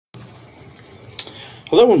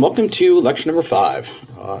Hello and welcome to lecture number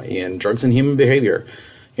 5 in Drugs and Human Behavior.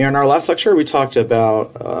 In our last lecture we talked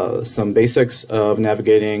about some basics of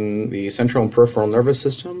navigating the central and peripheral nervous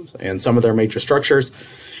systems and some of their major structures.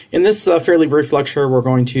 In this fairly brief lecture we're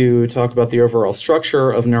going to talk about the overall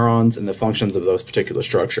structure of neurons and the functions of those particular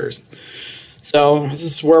structures. So this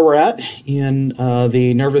is where we're at in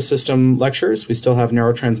the nervous system lectures. We still have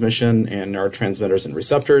neurotransmission and neurotransmitters and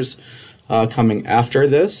receptors coming after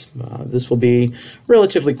this. This will be a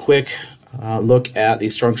relatively quick look at the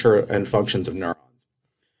structure and functions of neurons.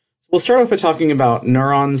 So we'll start off by talking about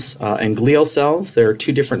neurons and glial cells. There are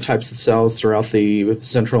two different types of cells throughout the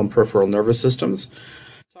central and peripheral nervous systems.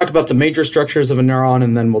 Talk about the major structures of a neuron,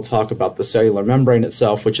 and then we'll talk about the cellular membrane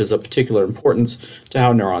itself, which is of particular importance to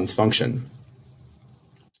how neurons function.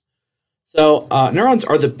 So neurons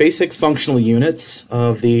are the basic functional units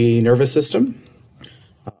of the nervous system.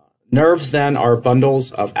 Nerves then are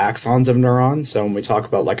bundles of axons of neurons. So when we talk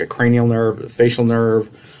about like a cranial nerve, a facial nerve,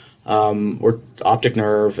 or optic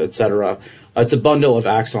nerve, etc., it's a bundle of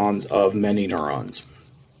axons of many neurons.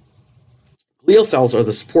 Glial cells are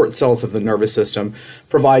the support cells of the nervous system,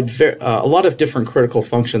 provide a lot of different critical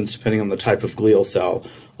functions depending on the type of glial cell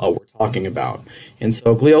we're talking about. And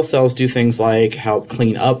so glial cells do things like help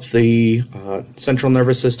clean up the central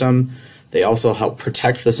nervous system. They also help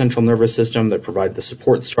protect the central nervous system. They provide the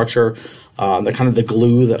support structure, the kind of the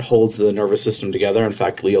glue that holds the nervous system together. In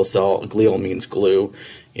fact, glial means glue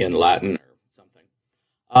in Latin or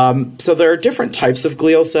something. So there are different types of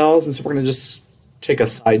glial cells, and so we're going to just take a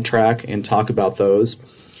sidetrack and talk about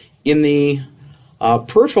those. In the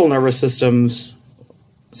peripheral nervous systems,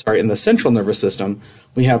 in the central nervous system,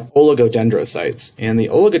 we have oligodendrocytes, and the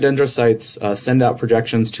oligodendrocytes send out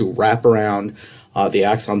projections to wrap around the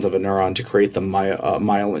axons of a neuron to create the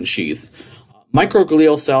myelin sheath.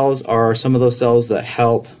 Microglial cells are some of those cells that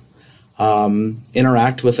help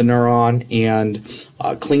interact with the neuron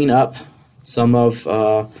and clean up some of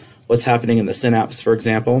what's happening in the synapse, for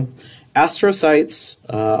example.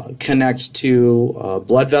 Astrocytes connect to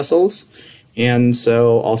blood vessels, and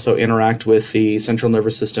so also interact with the central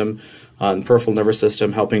nervous system and peripheral nervous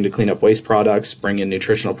system, helping to clean up waste products, bring in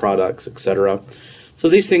nutritional products, etc. So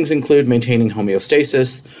these things include maintaining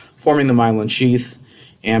homeostasis, forming the myelin sheath,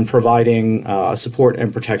 and providing support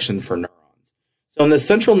and protection for neurons. So in the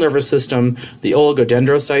central nervous system, the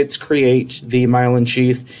oligodendrocytes create the myelin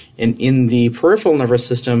sheath, and in the peripheral nervous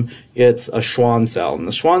system, it's a Schwann cell. And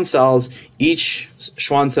the Schwann cells, each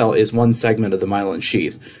Schwann cell is one segment of the myelin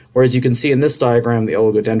sheath. Whereas you can see in this diagram, the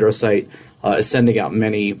oligodendrocyte is sending out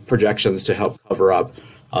many projections to help cover up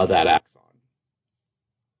that axon.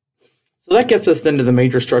 So that gets us then to the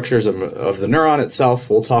major structures of the neuron itself.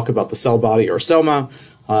 We'll talk about the cell body or soma,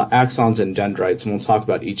 axons and dendrites, and we'll talk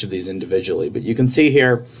about each of these individually. But you can see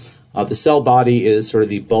here the cell body is sort of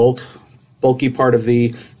the bulky part of the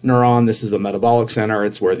neuron. This is the metabolic center.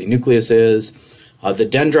 It's where the nucleus is. The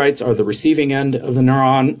dendrites are the receiving end of the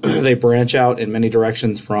neuron. They branch out in many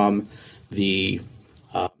directions from the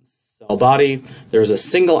cell body. There's a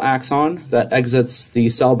single axon that exits the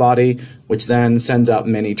cell body, which then sends out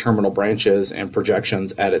many terminal branches and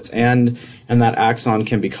projections at its end, and that axon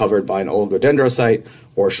can be covered by an oligodendrocyte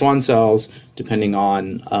or Schwann cells, depending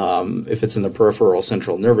on if it's in the peripheral or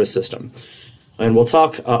central nervous system. And we'll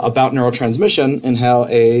talk about neurotransmission and how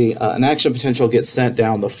an action potential gets sent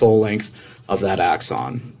down the full length of that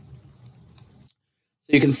axon.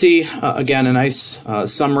 So you can see, again, a nice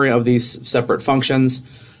summary of these separate functions.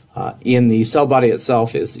 In the cell body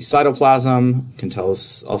itself is the cytoplasm. You can tell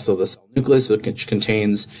us also the cell nucleus, which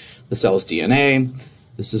contains the cell's DNA.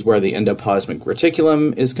 This is where the endoplasmic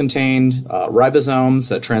reticulum is contained, ribosomes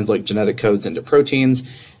that translate genetic codes into proteins,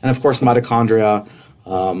 and of course mitochondria,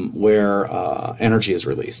 where energy is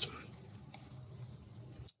released.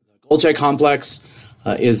 The Golgi complex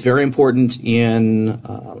is very important in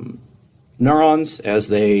neurons as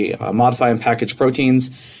they modify and package proteins,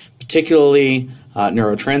 particularly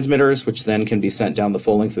neurotransmitters, which then can be sent down the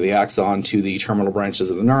full length of the axon to the terminal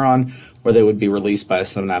branches of the neuron, where they would be released by a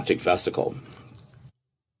synaptic vesicle.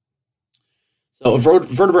 So a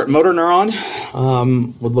vertebrate motor neuron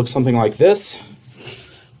would look something like this.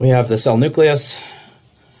 We have the cell nucleus,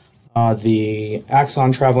 the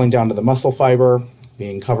axon traveling down to the muscle fiber,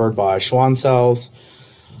 being covered by Schwann cells,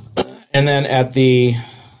 and then at the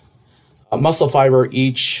muscle fiber,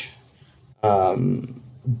 each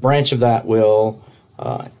branch of that will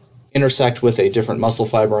intersect with a different muscle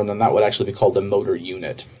fiber, and then that would actually be called a motor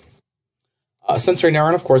unit. Sensory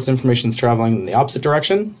neuron, of course, information is traveling in the opposite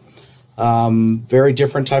direction. Very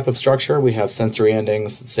different type of structure. We have sensory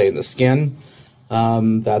endings, say in the skin,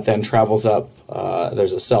 that then travels up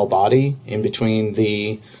there's a cell body in between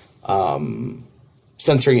the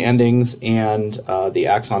sensory endings and the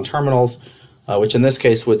axon terminals, which in this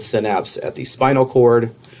case would synapse at the spinal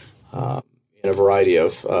cord in a variety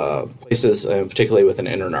of places, particularly with an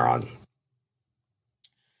interneuron.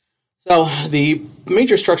 So the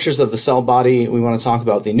major structures of the cell body, we want to talk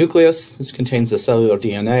about the nucleus. This contains the cellular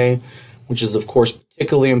DNA, which is of course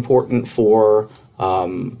particularly important for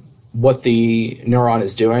what the neuron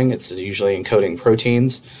is doing. It's usually encoding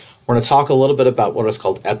proteins. We're going to talk a little bit about what is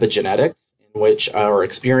called epigenetics, in which our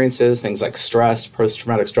experiences, things like stress,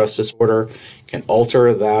 post-traumatic stress disorder, can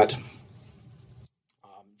alter that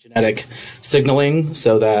genetic signaling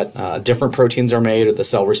so that different proteins are made or the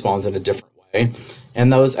cell responds in a different way.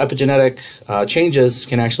 And those epigenetic changes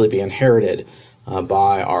can actually be inherited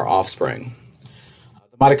by our offspring.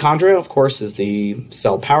 The mitochondria, of course, is the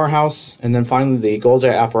cell powerhouse. And then finally, the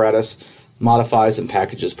Golgi apparatus modifies and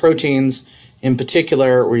packages proteins. In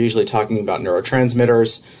particular, we're usually talking about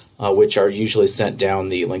neurotransmitters, which are usually sent down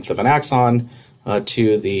the length of an axon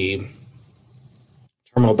to the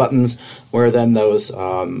terminal buttons, where then those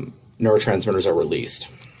neurotransmitters are released.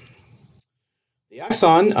 The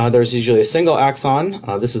axon, there's usually a single axon.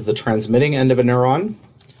 This is the transmitting end of a neuron.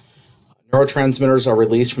 Neurotransmitters are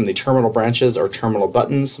released from the terminal branches or terminal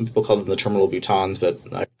buttons. Some people call them the terminal butons, but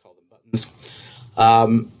I call them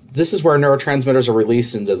buttons. This is where neurotransmitters are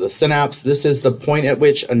released into the synapse. This is the point at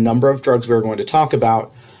which a number of drugs we're going to talk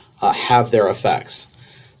about have their effects.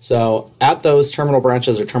 So at those terminal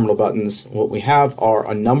branches or terminal buttons, what we have are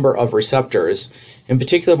a number of receptors, in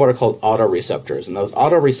particular what are called autoreceptors. And those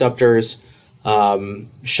autoreceptors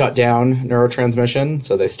shut down neurotransmission,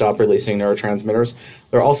 so they stop releasing neurotransmitters.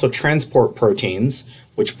 There are also transport proteins,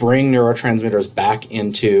 which bring neurotransmitters back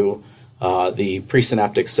into the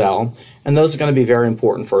presynaptic cell, and those are going to be very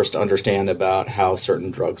important for us to understand about how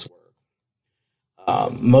certain drugs work.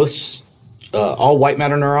 All white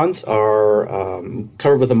matter neurons are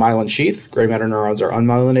covered with a myelin sheath. Gray matter neurons are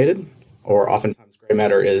unmyelinated, or oftentimes gray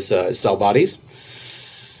matter is cell bodies.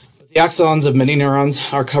 The axons of many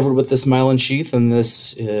neurons are covered with this myelin sheath, and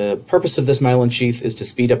this purpose of this myelin sheath is to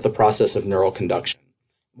speed up the process of neural conduction.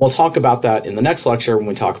 We'll talk about that in the next lecture when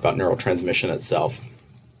we talk about neurotransmission itself.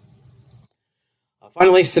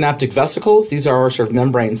 Finally, synaptic vesicles. These are our sort of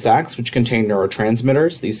membrane sacs which contain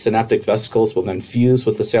neurotransmitters. These synaptic vesicles will then fuse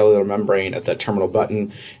with the cellular membrane at that terminal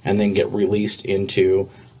button and then get released into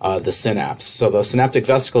the synapse. So those synaptic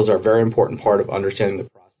vesicles are a very important part of understanding the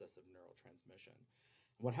process of neurotransmission.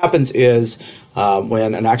 What happens is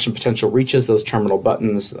when an action potential reaches those terminal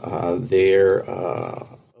buttons, there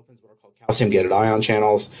opens what are called calcium-gated ion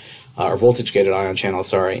channels, or voltage-gated ion channels,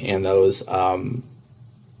 sorry, and those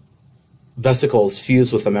vesicles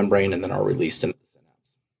fuse with the membrane and then are released into the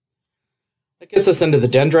synapse. That gets us into the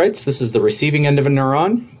dendrites. This is the receiving end of a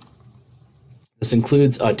neuron. This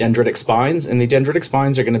includes dendritic spines, and the dendritic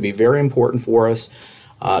spines are going to be very important for us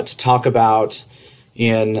to talk about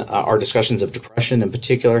in our discussions of depression, in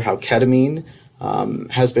particular how ketamine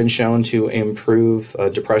has been shown to improve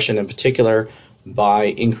depression in particular by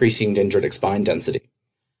increasing dendritic spine density.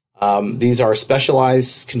 These are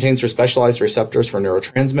contains specialized receptors for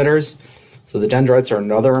neurotransmitters. So the dendrites are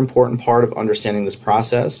another important part of understanding this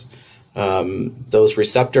process. Those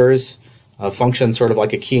receptors function sort of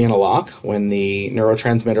like a key in a lock. When the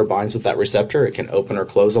neurotransmitter binds with that receptor, it can open or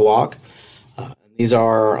close a lock. These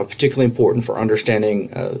are particularly important for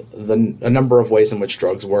understanding a number of ways in which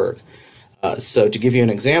drugs work. So to give you an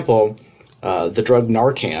example, the drug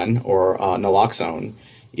Narcan, or naloxone,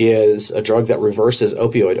 is a drug that reverses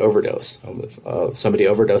opioid overdose. If somebody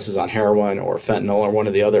overdoses on heroin or fentanyl or one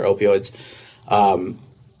of the other opioids,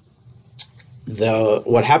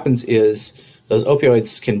 what happens is those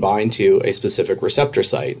opioids can bind to a specific receptor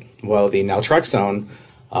site. Well, the naltrexone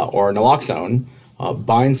or naloxone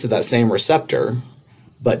binds to that same receptor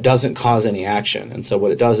but doesn't cause any action. And so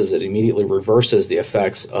what it does is it immediately reverses the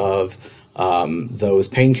effects of those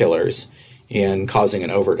painkillers in causing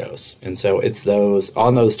an overdose. And so it's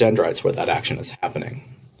on those dendrites where that action is happening.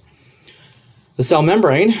 The cell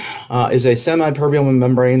membrane is a semi-permeable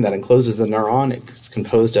membrane that encloses the neuron. It's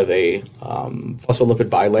composed of a phospholipid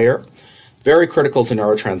bilayer, very critical to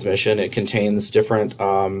neurotransmission. It contains different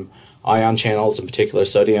ion channels, in particular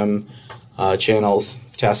sodium channels,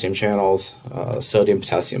 potassium channels,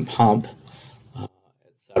 sodium-potassium pump,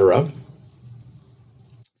 etc.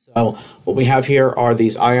 So what we have here are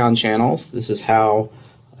these ion channels. This is how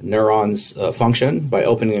neurons function, by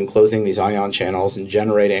opening and closing these ion channels and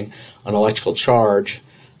generating an electrical charge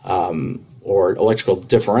or electrical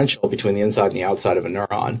differential between the inside and the outside of a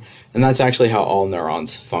neuron. And that's actually how all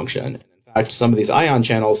neurons function. In fact, some of these ion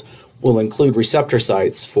channels will include receptor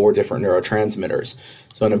sites for different neurotransmitters.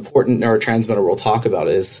 So an important neurotransmitter we'll talk about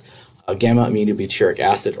is gamma-aminobutyric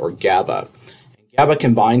acid, or GABA. GABA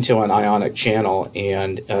can bind to an ionic channel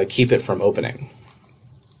and keep it from opening.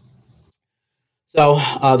 So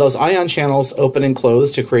those ion channels open and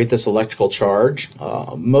close to create this electrical charge.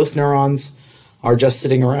 Most neurons are just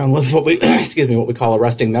sitting around with what we what we call a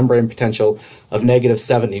resting membrane potential of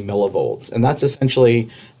 -70 millivolts, and that's essentially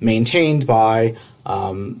maintained by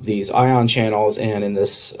these ion channels and in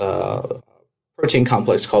this protein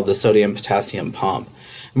complex called the sodium-potassium pump.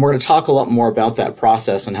 And we're going to talk a lot more about that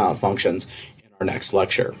process and how it functions in our next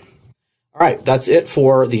lecture. All right, that's it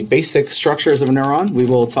for the basic structures of a neuron. We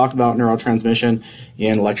will talk about neurotransmission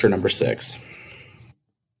in lecture number 6.